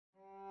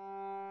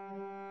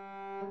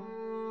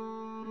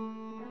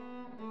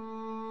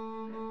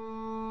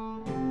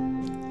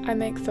I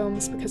make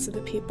films because of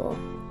the people.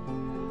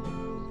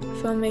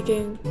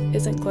 Filmmaking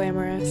isn't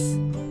glamorous.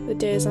 The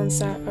days on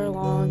set are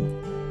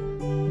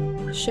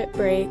long. Shit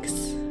breaks,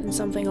 and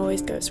something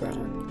always goes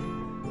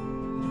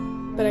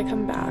wrong. But I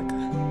come back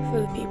for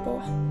the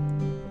people.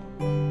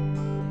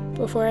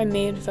 Before I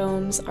made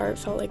films, art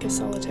felt like a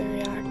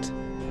solitary act.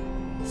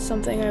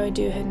 Something I would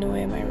do hidden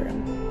away in my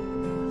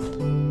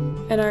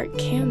room. And art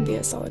can be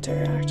a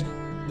solitary act,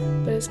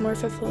 but it's more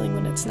fulfilling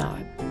when it's not.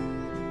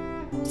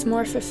 It's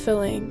more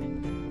fulfilling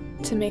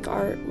to make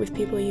art with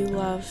people you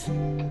love,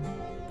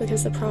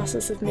 because the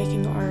process of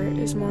making art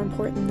is more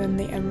important than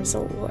the end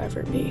result will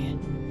ever be.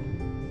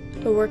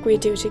 The work we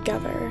do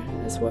together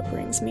is what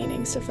brings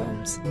meanings to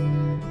films.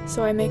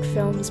 So I make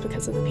films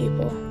because of the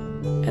people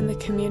and the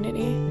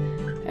community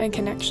and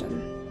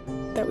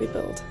connection that we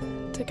build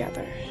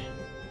together.